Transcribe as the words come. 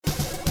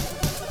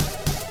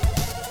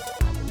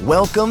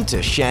Welcome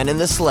to Shannon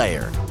the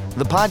Slayer,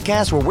 the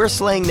podcast where we're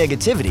slaying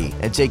negativity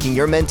and taking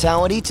your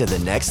mentality to the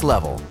next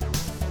level.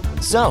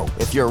 So,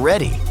 if you're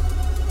ready,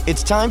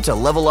 it's time to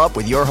level up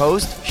with your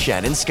host,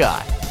 Shannon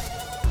Scott.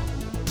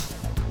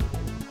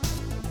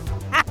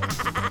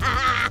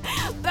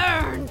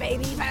 Burn,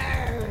 baby,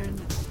 burn.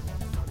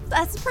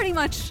 That's pretty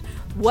much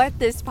what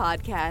this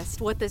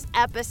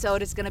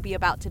episode is going to be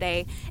about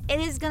today. It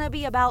is going to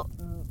be about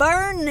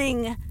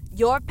burning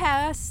your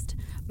past,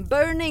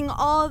 burning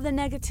all the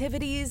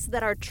negativities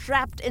that are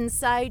trapped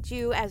inside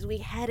you as we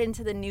head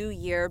into the new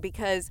year,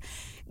 because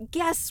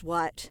guess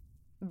what?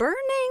 Burning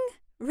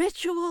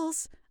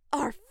rituals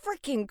are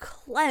freaking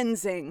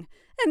cleansing,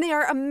 and they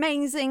are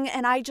amazing,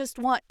 and I just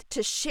want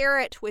to share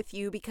it with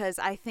you because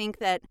I think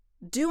that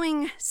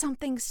doing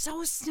something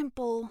so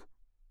simple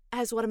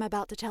as what I'm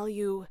about to tell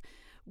you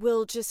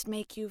will just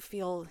make you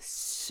feel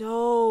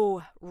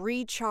so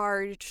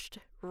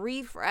recharged,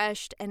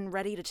 refreshed, and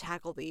ready to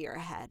tackle the year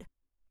ahead.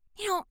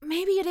 You know,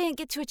 maybe you didn't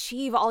get to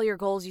achieve all your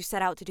goals you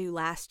set out to do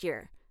last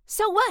year.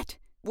 So what?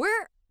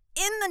 We're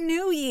in the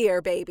new year,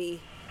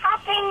 baby.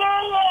 Happy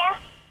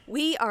New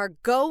Year!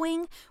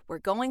 We're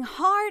going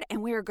hard,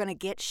 and we are going to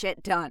get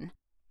shit done.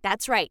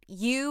 That's right,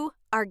 you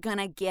are going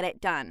to get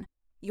it done.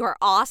 You're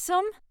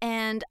awesome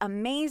and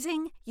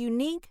amazing,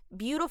 unique,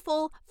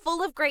 beautiful,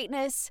 full of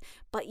greatness,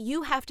 but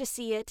you have to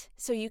see it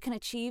so you can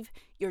achieve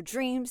your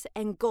dreams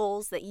and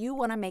goals that you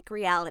want to make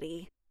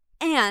reality.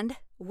 And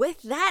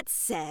with that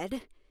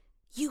said,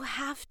 you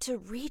have to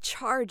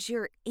recharge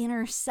your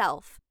inner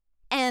self.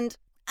 And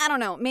I don't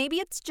know, maybe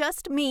it's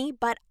just me,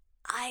 but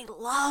I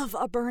love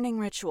a burning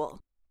ritual.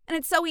 And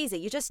it's so easy.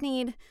 You just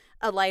need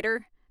a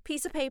lighter,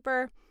 piece of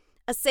paper,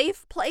 a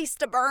safe place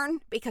to burn,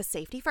 because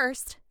safety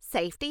first.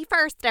 Safety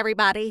first,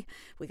 everybody.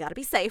 We got to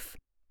be safe.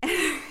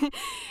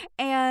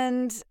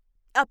 And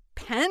a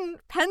pen,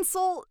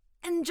 pencil,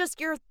 and just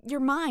your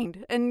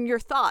mind and your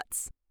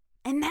thoughts.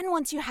 And then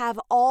once you have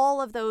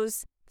all of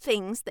those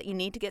things that you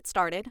need to get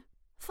started,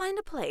 find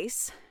a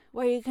place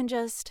where you can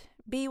just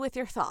be with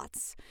your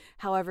thoughts,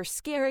 however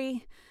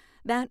scary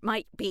that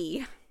might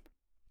be.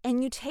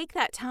 And you take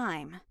that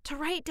time to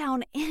write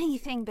down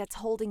anything that's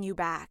holding you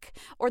back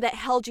or that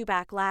held you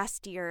back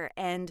last year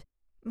and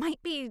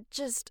might be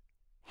just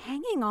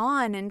hanging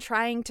on and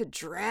trying to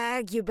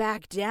drag you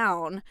back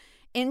down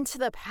into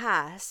the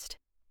past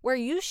where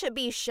you should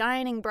be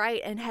shining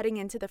bright and heading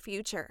into the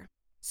future.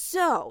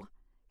 So,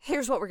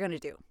 here's what we're going to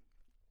do.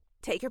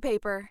 Take your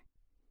paper,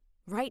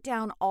 write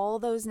down all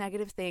those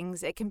negative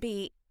things. It can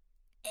be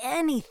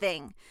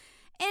anything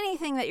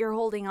that you're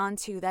holding on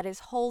to that is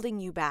holding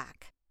you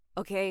back.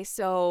 Okay,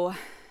 so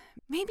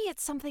maybe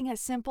it's something as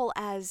simple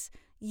as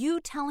you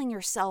telling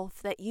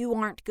yourself that you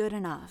aren't good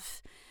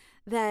enough,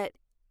 that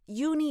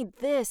you need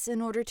this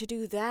in order to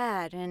do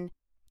that, and,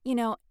 you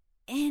know,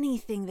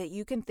 anything that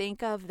you can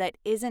think of that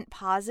isn't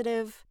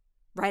positive,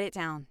 write it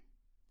down.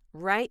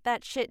 Write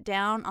that shit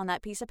down on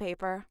that piece of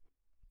paper.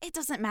 It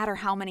doesn't matter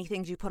how many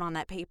things you put on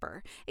that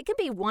paper. It could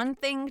be one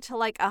thing to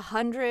like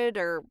 100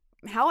 or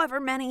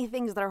however many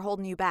things that are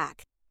holding you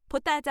back.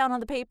 Put that down on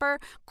the paper,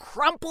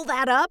 crumple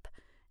that up,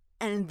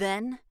 and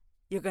then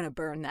you're going to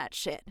burn that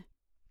shit.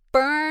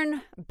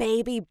 Burn,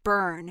 baby,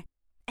 burn.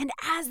 And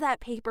as that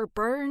paper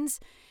burns,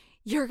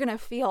 you're going to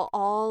feel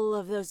all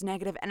of those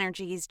negative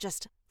energies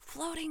just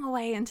floating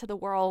away into the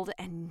world,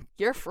 and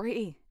you're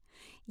free.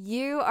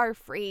 You are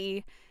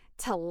free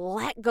to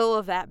let go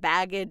of that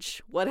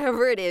baggage,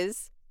 whatever it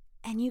is,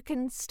 and you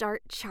can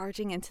start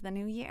charging into the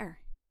new year.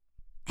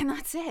 And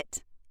that's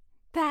it.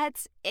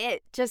 That's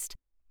it. Just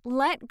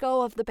let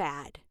go of the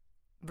bad.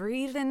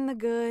 Breathe in the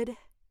good.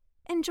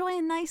 Enjoy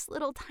a nice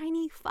little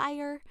tiny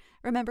fire.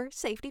 Remember,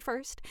 safety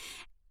first.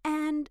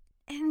 And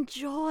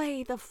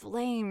enjoy the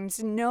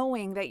flames,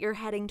 knowing that you're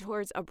heading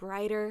towards a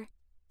brighter,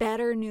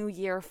 better new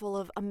year full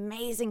of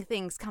amazing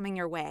things coming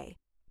your way.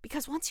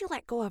 Because once you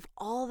let go of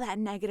all that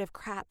negative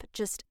crap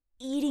just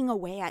eating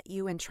away at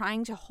you and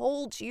trying to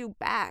hold you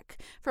back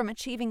from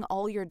achieving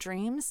all your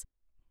dreams,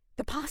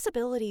 the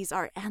possibilities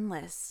are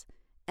endless.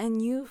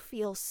 And you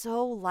feel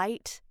so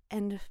light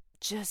and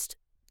just,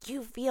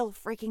 you feel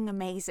freaking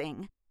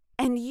amazing.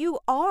 And you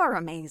are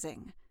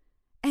amazing.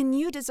 And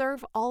you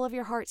deserve all of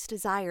your heart's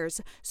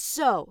desires.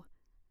 So,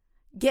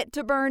 get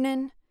to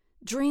burning,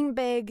 dream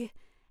big,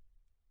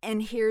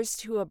 and here's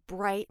to a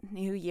bright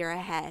new year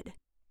ahead.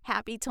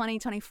 Happy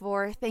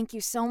 2024. Thank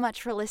you so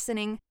much for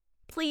listening.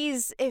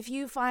 Please, if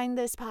you find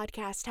this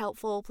podcast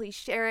helpful, please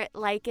share it,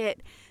 like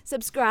it,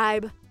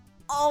 subscribe,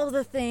 all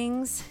the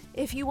things.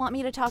 If you want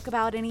me to talk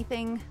about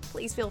anything,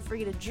 please feel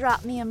free to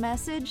drop me a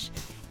message.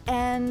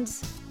 And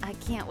I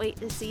can't wait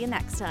to see you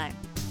next time.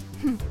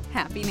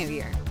 Happy New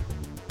Year.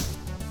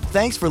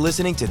 Thanks for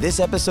listening to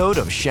this episode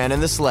of Shannon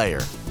the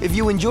Slayer. If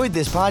you enjoyed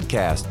this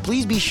podcast,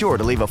 please be sure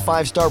to leave a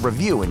 5-star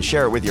review and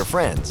share it with your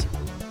friends.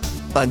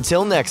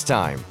 Until next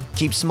time,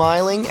 keep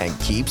smiling and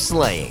keep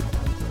slaying.